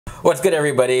What's good,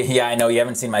 everybody? Yeah, I know you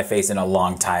haven't seen my face in a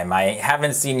long time. I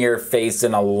haven't seen your face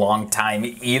in a long time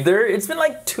either. It's been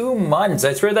like 2 months.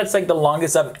 I swear that's like the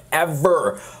longest I've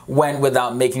ever went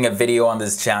without making a video on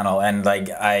this channel. And like,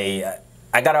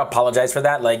 I gotta apologize for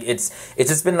that. Like, it's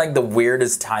just been like the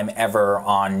weirdest time ever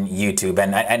on YouTube.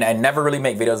 And I never really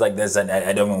make videos like this. And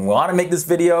I don't want to make this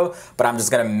video, but I'm just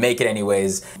gonna make it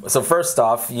anyways. So first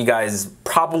off, you guys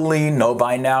probably know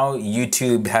by now,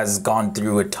 YouTube has gone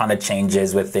through a ton of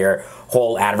changes with their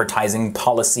whole advertising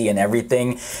policy and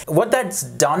everything. What that's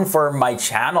done for my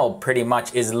channel pretty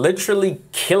much is literally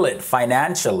kill it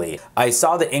financially. I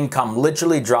saw the income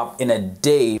literally drop in a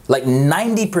day. Like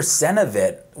 90% of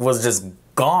it was just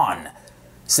gone.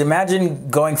 So imagine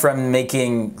going from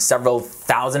making several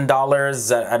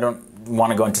 $1,000s, I don't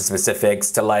want to go into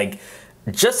specifics, to like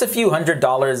just a few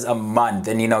 $100s a month.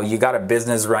 And you know, you got a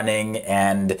business running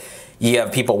and you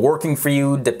have people working for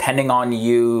you, depending on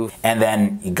you, and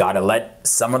then you gotta let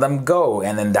some of them go,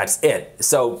 and then that's it.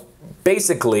 So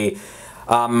basically,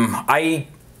 I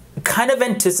kind of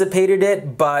anticipated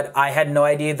it, but I had no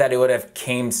idea that it would have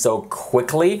came so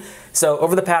quickly. So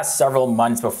over the past several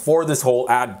months before this whole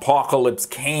adpocalypse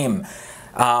came,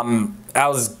 I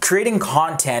was creating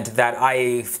content that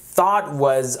I thought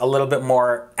was a little bit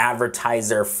more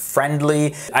advertiser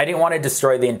friendly. I didn't want to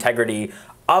destroy the integrity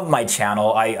of my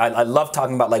channel. I love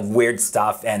talking about like weird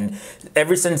stuff, and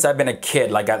ever since I've been a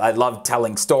kid, like I love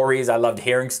telling stories, I loved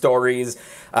hearing stories,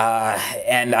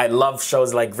 and I love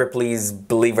shows like Ripley's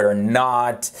Believe It or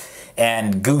Not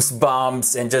and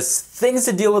Goosebumps, and just things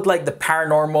to deal with like the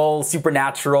paranormal,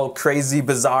 supernatural, crazy,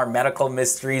 bizarre medical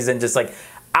mysteries, and just like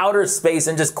outer space,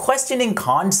 and just questioning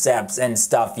concepts and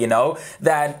stuff, you know,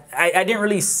 that I didn't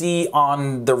really see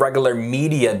on the regular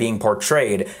media being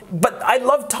portrayed. But I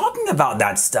love talking about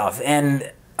that stuff,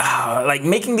 and like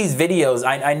making these videos,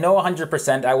 I know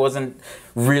 100% I wasn't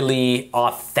really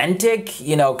authentic,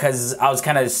 you know, because I was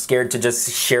kind of scared to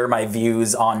just share my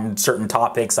views on certain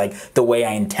topics like the way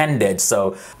I intended.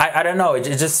 So I don't know, it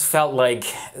just felt like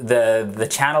the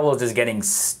channel was just getting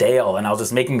stale, and I was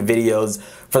just making videos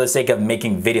for the sake of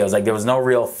making videos. Like there was no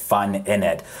real fun in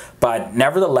it. But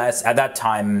nevertheless, at that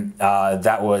time,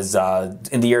 that was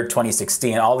in the year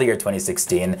 2016, all the year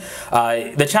 2016,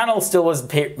 the channel still was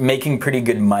making pretty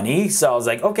good money. So I was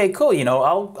like, okay, cool, you know,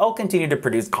 I'll continue to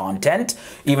produce content,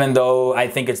 even though I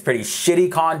think it's pretty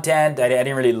shitty content. I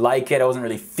didn't really like it. I wasn't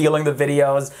really feeling the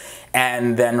videos.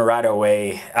 And then right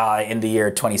away, in the year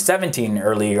 2017,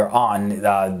 earlier on,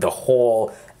 the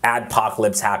whole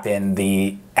adpocalypse happened.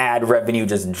 The ad revenue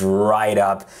just dried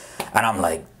up. And I'm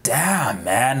like, damn,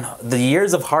 man, the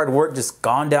years of hard work just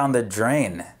gone down the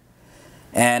drain.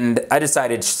 And I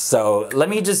decided, so let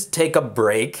me just take a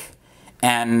break.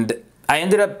 And I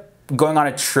ended up going on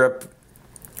a trip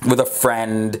with a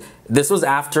friend. This was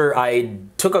after I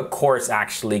took a course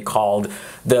actually called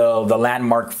the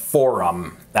Landmark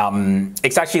Forum.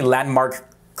 It's actually Landmark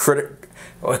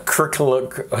Curriculum,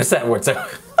 what's that word?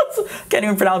 Can't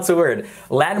even pronounce the word.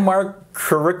 Landmark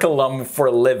Curriculum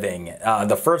for Living.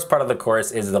 The first part of the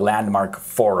course is the Landmark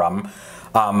Forum.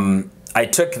 I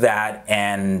took that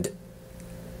and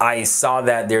I saw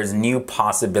that there's new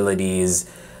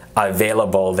possibilities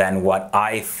available than what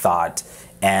I thought,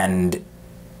 and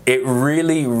it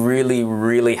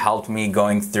really helped me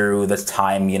going through this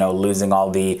time, you know, losing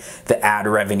all the ad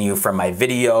revenue from my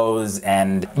videos.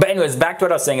 But anyways, back to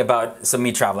what I was saying about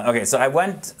me traveling. Okay, so I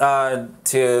went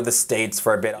to the States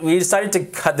for a bit. We decided to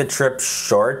cut the trip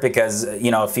short because,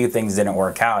 you know, a few things didn't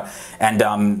work out. And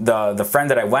the friend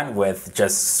that I went with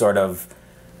just sort of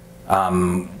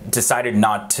decided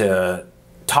not to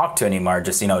talk to anymore,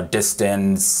 just, you know,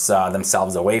 distance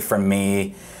themselves away from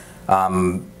me.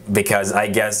 Because I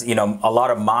guess, you know, a lot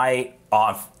of my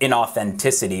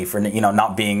inauthenticity for, you know,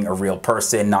 not being a real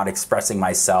person, not expressing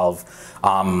myself,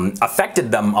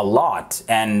 affected them a lot.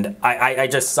 And I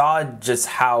just saw just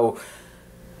how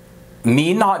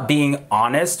me not being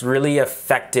honest really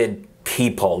affected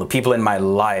people, the people in my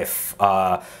life.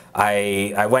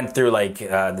 I went through like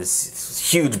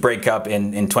this huge breakup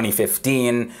in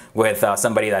 2015 with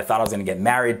somebody that I thought I was going to get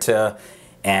married to.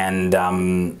 And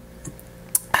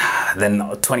then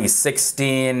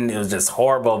 2016, it was just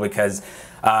horrible because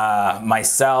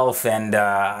myself and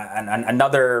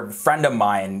another friend of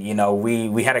mine, you know,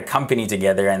 we had a company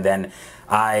together, and then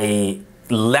I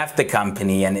left the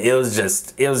company, and it was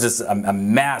just a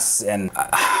mess. And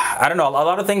I don't know, a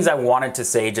lot of things I wanted to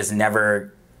say just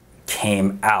never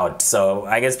came out. So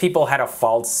I guess people had a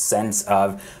false sense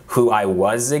of who I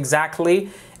was exactly.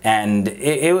 and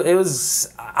it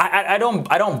was, I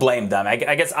don't blame them. I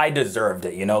guess I deserved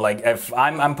it, you know, like if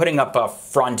I'm putting up a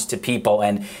front to people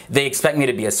and they expect me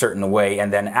to be a certain way,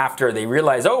 and then after they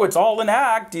realize, oh, it's all an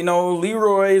act, you know,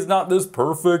 Leroy is not this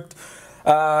perfect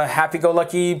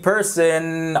happy-go-lucky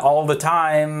person all the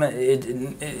time.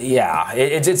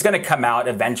 It's gonna come out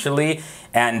eventually,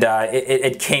 and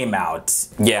it came out.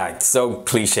 Yeah, it's so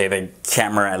cliche, the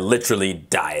camera literally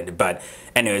died, but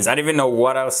anyways, I didn't even know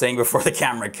what I was saying before the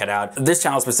camera cut out. This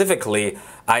channel specifically,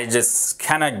 I just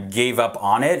kind of gave up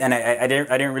on it, and I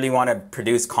didn't really want to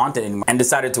produce content anymore, and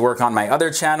decided to work on my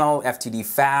other channel, FTD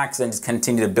Facts, and just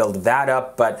continue to build that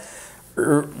up. But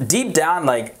deep down,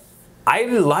 like, I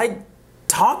like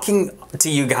talking to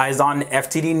you guys on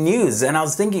FTD News, and I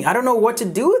was thinking, I don't know what to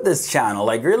do with this channel.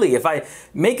 Like, really, if I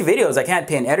make videos, I can't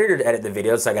pay an editor to edit the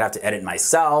videos, so I'm gonna have to edit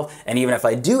myself, and even if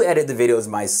I do edit the videos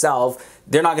myself,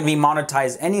 they're not gonna be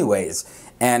monetized anyways.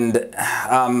 And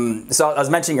so I was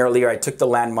mentioning earlier, I took the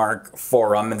Landmark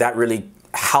Forum, and that really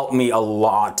helped me a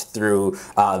lot through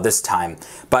this time.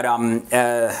 But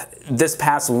this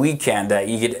past weekend,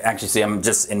 you could actually see I'm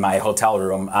just in my hotel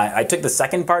room. I took the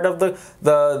second part of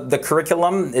the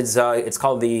curriculum. It's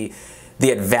called the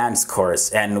advanced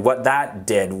course, and what that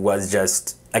did was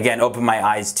just, again, open my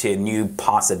eyes to new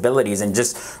possibilities and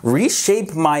just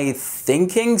reshape my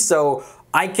thinking so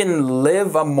I can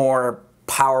live a more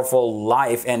powerful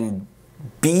life and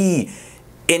be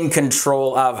in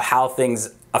control of how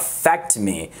things affect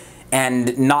me,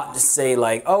 and not say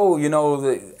like, oh, you know,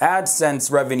 the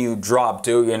AdSense revenue dropped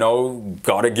to, you know,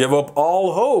 gotta give up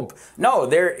all hope. No,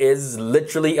 there is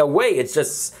literally a way. It's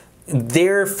just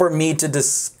there for me to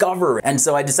discover. And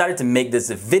so I decided to make this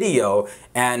video,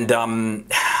 and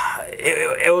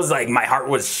it was like my heart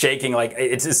was shaking. Like,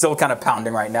 it's still kind of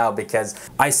pounding right now, because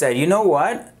I said, you know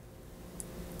what?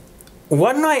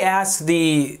 Why don't I ask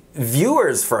the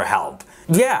viewers for help?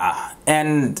 Yeah,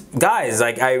 and guys,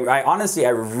 like I honestly,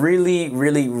 I really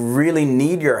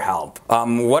need your help.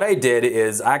 What I did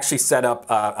is I actually set up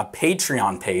a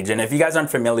Patreon page, and if you guys aren't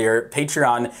familiar,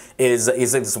 Patreon is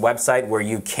this website where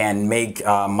you can make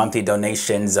monthly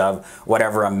donations of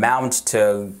whatever amount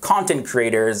to content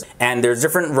creators, and there's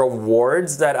different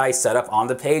rewards that I set up on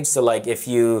the page. So like if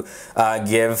you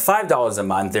give $5 a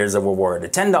month, there's a reward.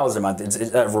 $10 a month, it's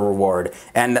a reward,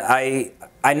 and I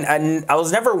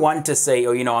was never one to say,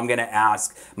 oh, you know, I'm gonna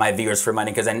ask my viewers for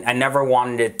money, because I never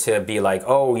wanted it to be like,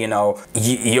 oh, you know,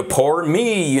 you poor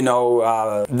me, you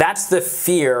know. That's the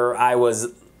fear I was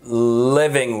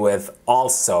living with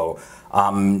also.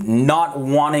 Not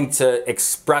wanting to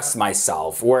express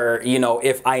myself, where, you know,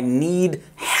 if I need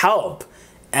help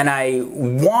and I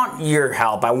want your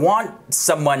help, I want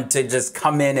someone to just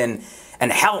come in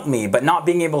and help me, but not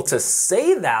being able to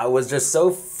say that was just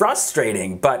so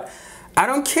frustrating. But I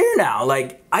don't care now.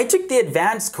 Like, I took the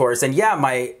advanced course, and yeah,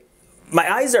 my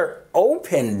eyes are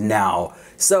open now.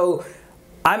 So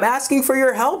I'm asking for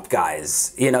your help,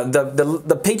 guys. You know,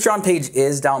 the Patreon page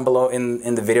is down below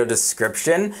in the video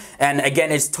description. And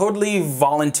again, it's totally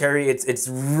voluntary. It's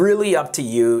really up to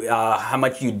you how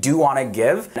much you do want to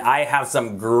give. I have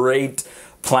some great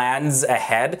plans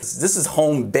ahead. This is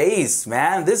home base,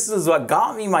 man. This is what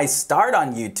got me my start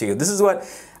on YouTube. This is what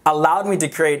allowed me to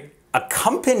create a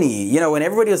company. You know, when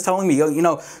everybody was telling me, you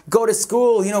know, go to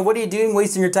school, you know, what are you doing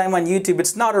wasting your time on YouTube?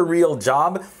 It's not a real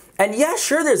job. And yeah,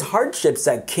 sure, there's hardships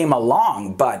that came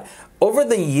along, but over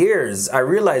the years, I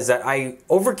realized that I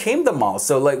overcame them all.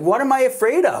 So like, what am I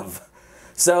afraid of?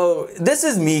 So this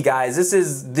is me, guys. This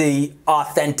is the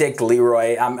authentic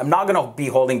Leroy. I'm not gonna be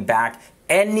holding back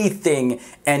anything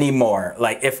anymore.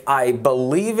 Like, if I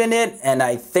believe in it and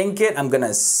I think it, I'm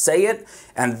gonna say it.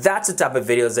 And that's the type of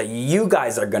videos that you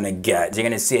guys are gonna get. You're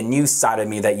gonna see a new side of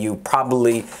me that you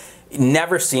probably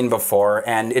never seen before,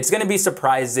 and it's gonna be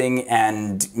surprising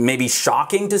and maybe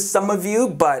shocking to some of you,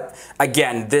 but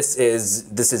again, this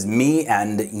is me,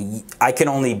 and I can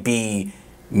only be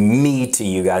me to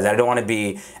you guys. I don't want to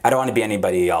be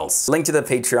anybody else. Link to the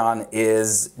Patreon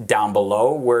is down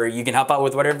below, where you can help out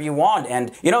with whatever you want.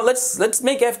 And you know, let's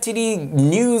make FTD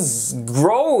News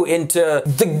grow into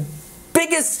the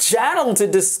biggest channel to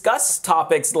discuss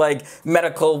topics like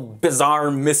medical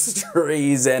bizarre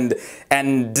mysteries and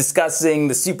discussing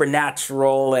the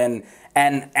supernatural and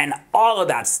all of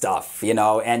that stuff, you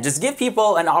know, and just give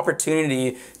people an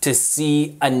opportunity to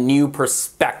see a new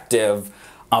perspective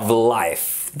of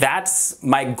life. That's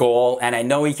my goal, and I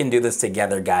know we can do this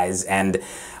together, guys. And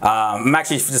I'm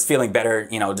actually just feeling better,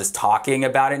 you know, just talking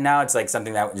about it now. It's like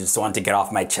something that I just want to get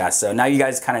off my chest. So now you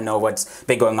guys kind of know what's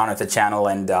been going on with the channel,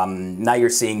 and now you're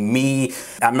seeing me.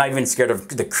 I'm not even scared of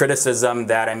the criticism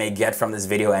that I may get from this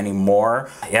video anymore.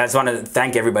 Yeah, I just want to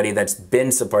thank everybody that's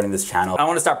been supporting this channel. I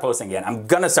want to start posting again. I'm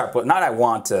gonna start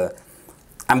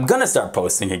I'm gonna start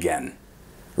posting again,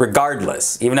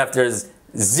 regardless, even if there's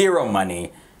zero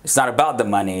money. It's not about the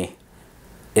money.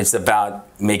 It's about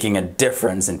making a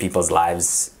difference in people's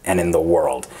lives and in the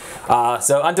world.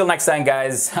 So until next time,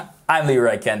 guys, I'm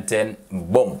Leroy Kenton.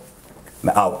 Boom. I'm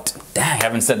out. Dang, I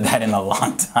haven't said that in a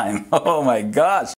long time. Oh my gosh.